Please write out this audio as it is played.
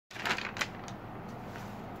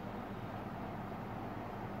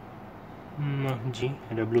G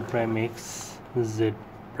W prime x Z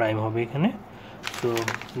prime হবে এখানে। So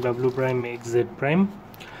W prime x Z prime,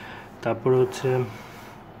 তারপর হচ্ছে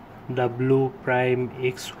W prime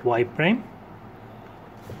x Y prime,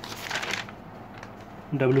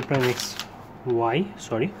 W prime x why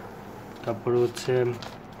sorry, তারপর হচ্ছে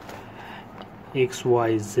x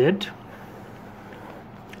Y Z,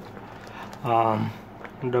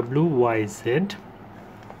 W Y Z,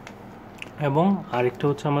 এবং আরেকটা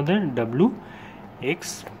হচ্ছে আমাদের ডাব্লিউ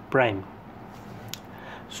এক্স প্রাইম।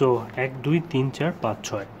 সো 1 2 3 4 5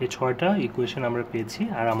 6 এই 6টা ইকুয়েশন আমরা পেয়েছি।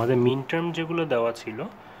 আর আমাদের মিন টার্ম যেগুলো দেওয়া ছিল,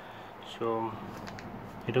 সো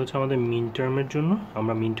এটা হচ্ছে আমাদের মিন টার্মের জন্য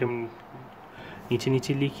আমরা মিন টার্ম নিচে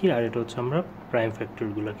নিচে লিখি, আর এটা হচ্ছে আমরা প্রাইম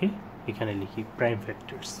ফ্যাক্টরগুলোকে এখানে লিখি, প্রাইম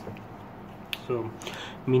ফ্যাক্টরস। সো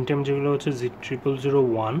মিন টার্ম যেগুলো হচ্ছে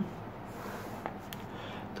 0001,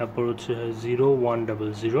 তারপর হচ্ছে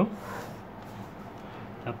 0100,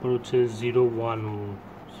 তারপর হচ্ছে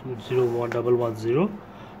 01110,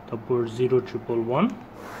 তারপর 0111,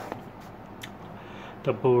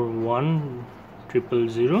 তারপর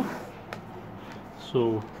 1000, সো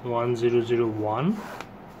 1001,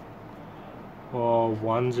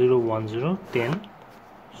 1010 10,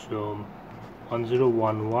 সো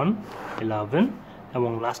 1011 11,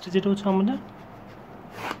 এবং লাস্টে যেটা হচ্ছে আমাদের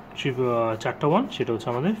 4টা 1 সেটা হচ্ছে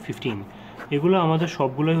আমাদের 15। এগুলো আমাদের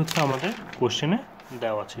সবগুলোই হচ্ছে আমাদের কোশ্চেনে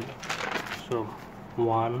দেওয়া ছিল। সো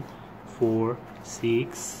 1 4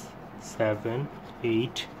 6 7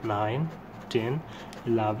 8 9 10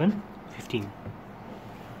 11 15।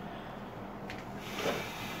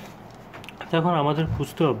 তখন আমাদের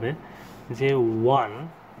খুঁজতে হবে যে 1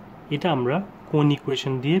 এটা আমরা কোন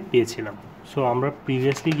ইকুয়েশন দিয়ে পেয়েছিলাম। সো আমরা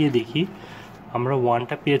প্রিভিয়াসলি গিয়ে দেখি, আমরা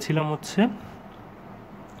 1টা পেয়েছিলাম হচ্ছে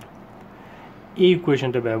এই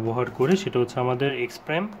ইকুয়েশনটা ব্যবহার করে, সেটা হচ্ছে আমাদের x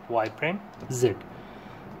prime Y prime Z.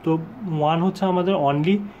 তো 1 হচ্ছে আমাদের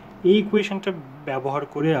অনলি এই ইকুয়েশনটা ব্যবহার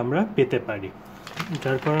করে আমরা পেতে পারি,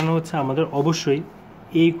 যার কারণে হচ্ছে আমাদের অবশ্যই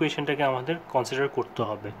এই ইকুয়েশনটাকে আমাদের কনসিডার করতে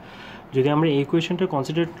হবে। যদি আমরা এই ইকুয়েশনটা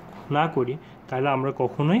কনসিডার না করি তাহলে আমরা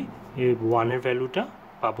কখনোই এই 1-এর ভ্যালুটা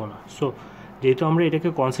পাবো না। সো যেহেতু আমরা এটাকে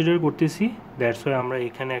কনসিডার করতেছি, দ্যাটস ওয়াই আমরা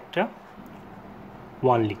এখানে একটা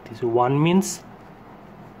 1 লিখতেছি। 1 মিনস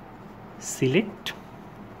সিলেক্ট,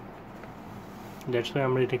 দ্যাটস ওয়াই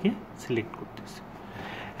আমরা এটাকে সিলেক্ট করতেছি।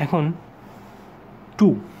 এখন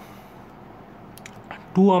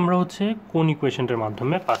 2 আমরা হচ্ছে কোন ইকুয়েশনটার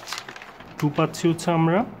মাধ্যমে পাচ্ছি? 2 পাচ্ছি হচ্ছে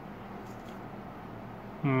আমরা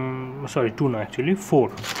সরি 2 না, অ্যাকচুয়ালি 4।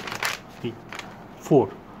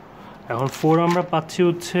 এখন 4 আমরা পাচ্ছি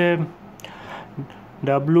হচ্ছে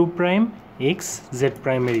ডাব্লিউ প্রাইম এক্স জেড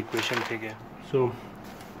প্রাইমের ইকুয়েশন থেকে। So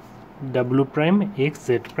W prime x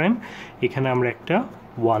Z prime, এখানে আমরা একটা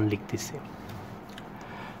 1 লিখতেছি।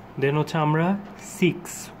 দেন হচ্ছে আমরা 6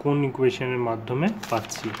 কোন ইকুয়েশনের মাধ্যমে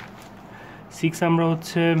পাচ্ছি? 6 আমরা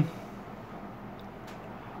হচ্ছে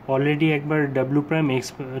অলরেডি একবার W prime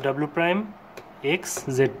x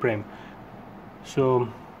Z prime, so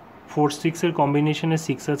 4 6-এর কম্বিনেশনে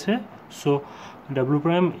 6 আছে। So W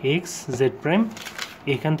prime x Z prime,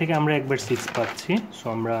 এখান থেকে আমরা একবার 6 পাচ্ছি। সো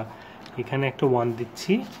আমরা এখানে একটা 1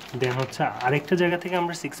 দিচ্ছি। দেন হচ্ছে আরেকটা জায়গা থেকে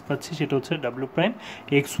আমরা 6 পাচ্ছি, সেটা হচ্ছে W prime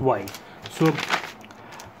x Y. So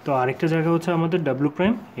তো আরেকটা জায়গা হচ্ছে আমাদের ডাব্লিউ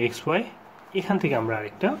প্রাইম এক্স ওয়াই, এখান থেকে আমরা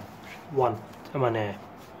আরেকটা 1 মানে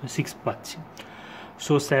 6 পাচ্ছি।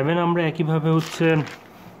 সো 7 আমরা একইভাবে হচ্ছে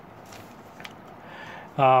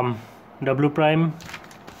ডাব্লিউ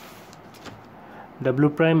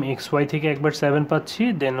প্রাইম এক্স ওয়াই থেকে একবার 7 পাচ্ছি।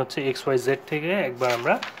 দেন হচ্ছে এক্স ওয়াই জেড থেকে একবার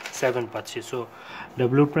আমরা 7 পাচ্ছি। So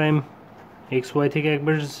W prime x Y থেকে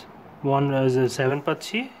একবার 7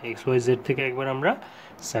 পাচ্ছি, এক্স ওয়াই জেড থেকে একবার আমরা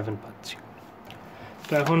 7 পাচ্ছি।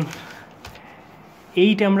 তো এখন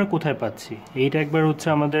 8 আমরা কোথায় পাচ্ছি? 8 একবার হচ্ছে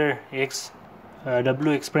আমাদের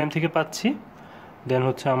ডাব্লিউ এক্স প্রাইম থেকে পাচ্ছি। দেন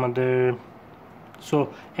হচ্ছে আমাদের সো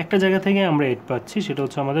একটা জায়গা থেকে আমরা 8 পাচ্ছি, সেটা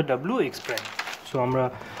হচ্ছে আমাদের ডাব্লিউ এক্স প্রাইম। সো আমরা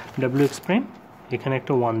ডাব্লিউ এক্স প্রাইম এখানে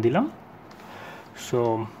একটা 1 দিলাম। সো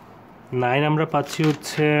 9 আমরা পাচ্ছি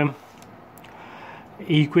হচ্ছে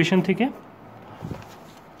এই ইকুয়েশন থেকে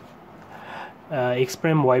x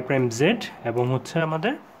prime Y prime Z, এবং হচ্ছে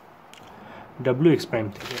আমাদের ডাব্লিউ এক্স প্রাইম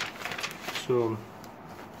থেকে। সো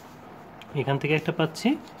এখান থেকে একটা পাচ্ছি,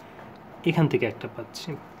 এখান থেকে একটা পাচ্ছি।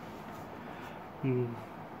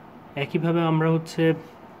 একইভাবে আমরা হচ্ছে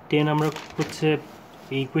 10 আমরা হচ্ছে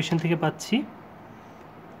এই ইকুয়েশন থেকে পাচ্ছি,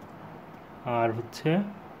 আর হচ্ছে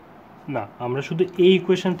না, আমরা শুধু এই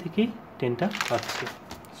ইকুয়েশন থেকেই 10টা পাচ্ছি।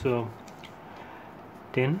 সো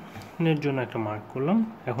 10-এর জন্য একটা মার্ক করলাম।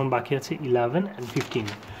 এখন বাকি আছে 11 and 15।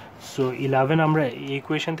 সো 11 আমরা এই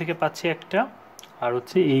ইকুয়েশন থেকে পাচ্ছি একটা, আর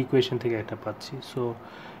হচ্ছে এই ইকুয়েশন থেকে একটা পাচ্ছি। সো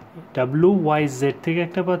ডাব্লু ওয়াই জেড থেকে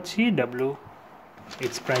একটা পাচ্ছি, ডাব্লু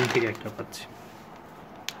এক্স প্রাইম থেকে একটা পাচ্ছি।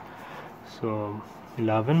 সো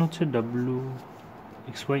 11 হচ্ছে ডাব্লু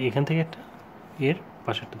এক্স ওয়াই এখান থেকে একটা, এর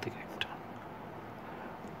পাশেরটা থেকে একটা,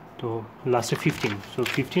 তো লাস্টে 15। সো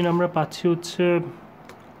 15 আমরা পাচ্ছি হচ্ছে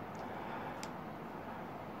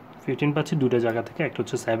 15 পাচ্ছি দুটো জায়গা থেকে, একটা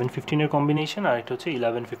হচ্ছে 7-15 এর কম্বিনেশন আর একটা হচ্ছে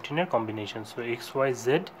 11-15 এর combination. So x Y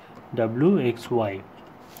Z W x Y,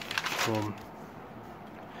 so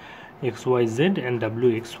x Y Z and W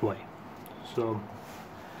x Y. So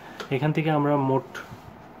এখান থেকে আমরা মোট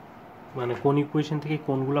মানে কোন ইকুয়েশন থেকে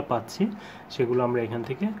কোনগুলো পাচ্ছি সেগুলো আমরা এখান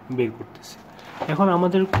থেকে বের করতেছি। এখন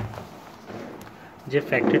আমাদের যে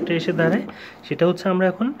ফ্যাক্টরটা এসে দাঁড়ায় সেটা হচ্ছে আমরা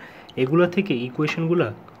এখন এগুলো থেকে ইকুয়েশনগুলো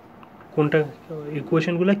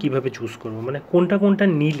কীভাবে চুজ করব, মানে কোনটা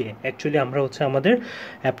নিলে অ্যাকচুয়ালি আমরা হচ্ছে আমাদের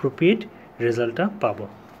অ্যাপ্রোপ্রিয়েট রেজাল্টটা পাবো।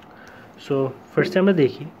 সো ফার্স্টে আমরা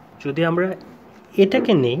দেখি, যদি আমরা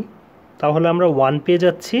এটাকে নেই তাহলে আমরা 1 পেয়ে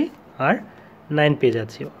যাচ্ছি আর 9 পেয়ে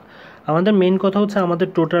যাচ্ছি। আমাদের মেন কথা হচ্ছে আমাদের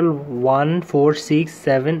টোটাল 1 4 6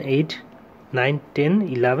 7 8 9 10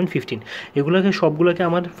 11 15 এগুলোকে সবগুলোকে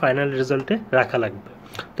আমাদের ফাইনাল রেজাল্টে রাখা লাগবে।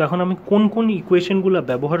 তো এখন আমি কোন ইকুয়েশনগুলো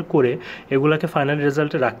ব্যবহার করে এগুলোকে ফাইনাল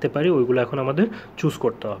রেজাল্টে রাখতে পারি ওইগুলো এখন আমাদের চুজ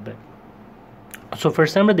করতে হবে। সো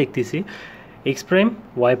ফার্স্টে আমরা দেখতেছি x prime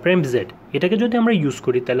Y prime Z, এটাকে যদি আমরা ইউজ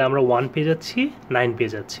করি তাহলে আমরা 1 পেয়ে যাচ্ছি 9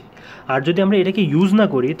 পেয়ে যাচ্ছি। আর যদি আমরা এটাকে ইউজ না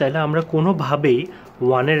করি তাহলে আমরা কোনোভাবেই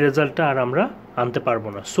 1-এর রেজাল্টটা আর আমরা আনতে পারবো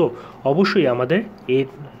না। সো অবশ্যই আমাদের এই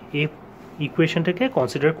ইকুয়েশনটাকে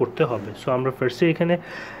কনসিডার করতে হবে। সো আমরা ফার্স্টে এখানে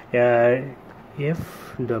F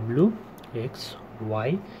W x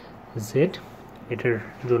Y Z এটার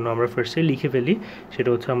জন্য আমরা ফার্স্টে লিখে ফেলি, সেটা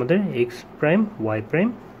হচ্ছে আমাদের x prime Y prime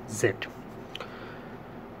Z.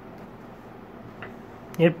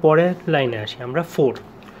 এর পরের লাইনে আসি আমরা 4।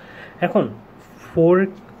 এখন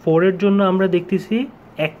 4-এর জন্য আমরা দেখতেছি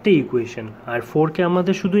একটা ইকুয়েশন, আর 4কে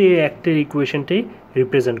আমাদের শুধু এই একটা ইকুয়েশনটাই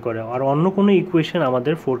রিপ্রেজেন্ট করে, আর অন্য কোনো ইকুয়েশন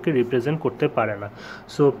আমাদের 4কে রিপ্রেজেন্ট করতে পারে না।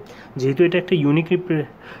 সো যেহেতু এটা একটা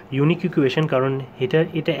ইউনিক ইকুয়েশন, কারণ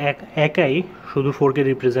এটা একাই শুধু 4কে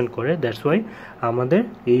রিপ্রেজেন্ট করে, দ্যাটস ওয়াই আমাদের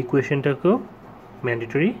এই ইকুয়েশনটাকেও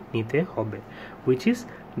ম্যান্ডেটরি নিতে হবে, which is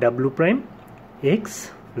W prime x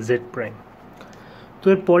Z prime. তো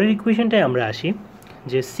এর পরের ইকুয়েশনটায় আমরা আসি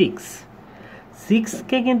যে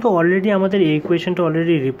 6কে কিন্তু অলরেডি আমাদের এই ইকুয়েশনটা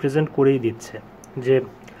অলরেডি রিপ্রেজেন্ট করেই দিচ্ছে যে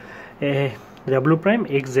W prime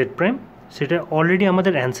x Z prime, সেটা অলরেডি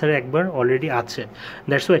আমাদের অ্যান্সারে একবার অলরেডি আছে।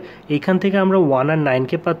 দ্যাটস ওয়াই এইখান থেকে আমরা 1 আর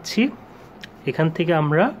 9কে পাচ্ছি, এখান থেকে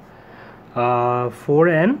আমরা 4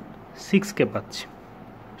 অ্যান্ড 6কে পাচ্ছি।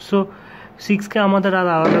 সো 6কে আমাদের আর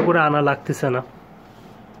আলাদা করে আনা লাগতেছে না।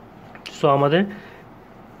 সো আমাদের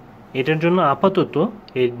এটার জন্য আপাতত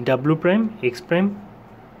এই ডাব্লু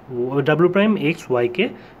প্রাইম এক্স ওয়াইকে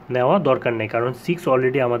নেওয়া দরকার নেই, কারণ 6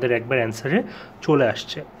 অলরেডি আমাদের একবার অ্যান্সারে চলে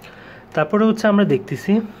আসছে। তারপরে হচ্ছে আমরা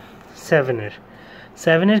দেখতেছি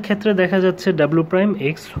 7-এর ক্ষেত্রে দেখা যাচ্ছে ডাব্লু প্রাইম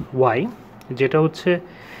এক্স ওয়াই, যেটা হচ্ছে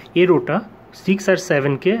এর ওটা 6 আর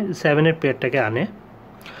 7-এর পেয়ারটাকে আনে,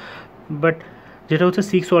 বাট যেটা হচ্ছে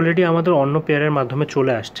 6 অলরেডি আমাদের অন্য পেয়ারের মাধ্যমে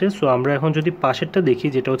চলে আসছে। সো আমরা এখন যদি পাশেরটা দেখি,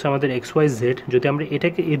 যেটা হচ্ছে আমাদের এক্স ওয়াই জেড, যদি আমরা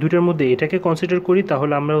এটাকে এই দুটোর মধ্যে এটাকে কনসিডার করি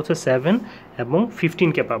তাহলে আমরা হচ্ছে 7 এবং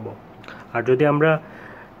 15কে পাবো। আর যদি আমরা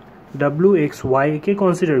ডাব্লু এক্স ওয়াইকে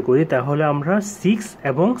কনসিডার করি তাহলে আমরা 6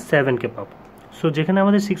 এবং 7কে পাবো। সো যেখানে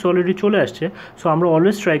আমাদের 6 অলরেডি চলে আসছে, সো আমরা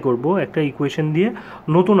অলওয়েজ ট্রাই করবো একটা ইকুয়েশন দিয়ে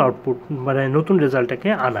নতুন আউটপুট মানে নতুন রেজাল্টটাকে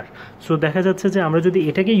আনার। সো দেখা যাচ্ছে যে আমরা যদি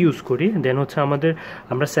এটাকে ইউজ করি দেন হচ্ছে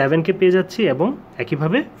আমরা 7কে পেয়ে যাচ্ছি এবং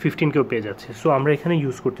একইভাবে 15কেও পেয়ে যাচ্ছি। সো আমরা এখানে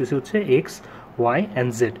ইউজ করতেছি হচ্ছে এক্স ওয়াই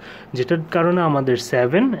অ্যান্ড জেড, যেটার কারণে আমাদের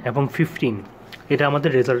 7 এবং 15 এটা আমাদের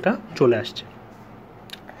রেজাল্টটা চলে আসছে।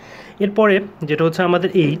 এরপরে যেটা হচ্ছে আমাদের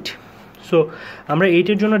 8। সো আমরা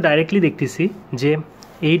 8-এর জন্য ডাইরেক্টলি দেখতেছি যে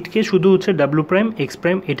 8কে শুধু হচ্ছে ডাব্লু প্রাইম এক্স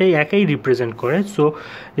প্রাইম এটাই একাই রিপ্রেজেন্ট করে। সো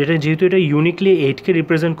যেহেতু এটা ইউনিকলি 8কে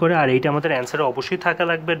রিপ্রেজেন্ট করে আর এইটা আমাদের অ্যান্সারে অবশ্যই থাকা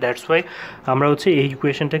লাগবে, দ্যাটস ওয়াই আমরা হচ্ছে এই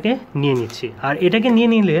ইকুয়েশনটাকে নিয়ে নিচ্ছি। আর এটাকে নিয়ে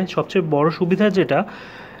নিলে সবচেয়ে বড় সুবিধা যেটা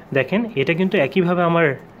দেখেন, এটা কিন্তু একইভাবে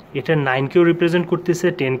এটা 9কেও রিপ্রেজেন্ট করতেছে,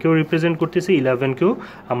 10কেও রিপ্রেজেন্ট করতেছে, 11কেও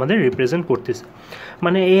আমাদের রিপ্রেজেন্ট করতেছে।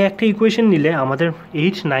 মানে এই একটা ইকুয়েশন নিলে আমাদের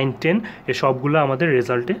 8 9 10 এ সবগুলো আমাদের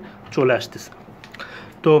রেজাল্টে চলে আসতেছে।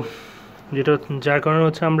 তো যার কারণে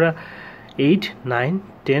হচ্ছে আমরা 8 9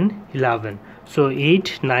 10 11, সো 8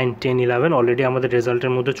 9 10 11 অলরেডি আমাদের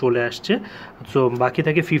রেজাল্টের মধ্যে চলে আসছে। সো বাকি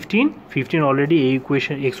থাকে 15 অলরেডি এই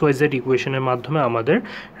ইকুয়েশন এক্স ওয়াই জেড ইকুয়েশনের মাধ্যমে আমাদের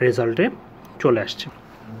রেজাল্টে চলে আসছে।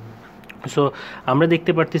 সো আমরা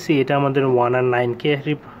দেখতে পারতেছি এটা আমাদের 1 আর 9কে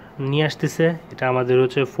নিয়ে আসতেছে, এটা আমাদের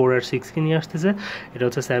হচ্ছে 4 আর 6কে নিয়ে আসতেছে, এটা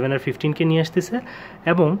হচ্ছে 7 আর 15কে নিয়ে আসতেছে,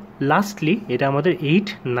 এবং লাস্টলি এটা আমাদের 8,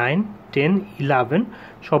 9, 10, 11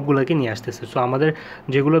 সবগুলোকে নিয়ে আসতেছে। সো আমাদের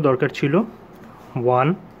যেগুলো দরকার ছিল 1,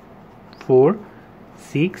 4,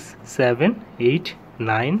 6, 7, 8,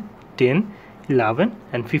 9, 10, 11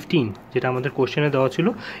 অ্যান্ড 15 যেটা আমাদের কোশ্চেনে দেওয়া ছিল,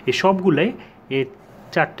 এই সবগুলাই এই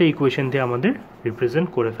 4টে ইকুয়েশন দিয়ে আমাদের রিপ্রেজেন্ট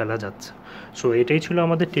করে ফেলা যাচ্ছে। সো এটাই ছিল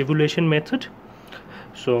আমাদের টেবুলেশন মেথড।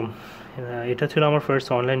 সো এটা ছিল আমার ফার্স্ট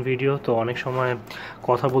অনলাইন ভিডিও। তো অনেক সময়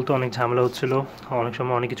কথা বলতে অনেক ঝামেলা হচ্ছিলো, অনেক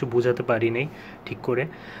সময় অনেক কিছু বোঝাতে পারি নাই ঠিক করে।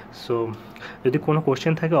 সো যদি কোনো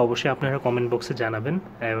কোশ্চেন থাকে অবশ্যই আপনারা কমেন্ট বক্সে জানাবেন,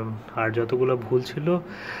 আর যতগুলো ভুল ছিল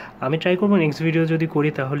আমি ট্রাই করবো নেক্সট ভিডিও যদি করি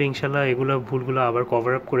তাহলে ইনশাল্লাহ এগুলো ভুলগুলো আবার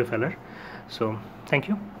কভার আপ করে ফেলার। So thank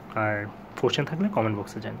you, R question থাকলে কমেন্ট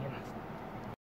বক্সে জানিয়ে।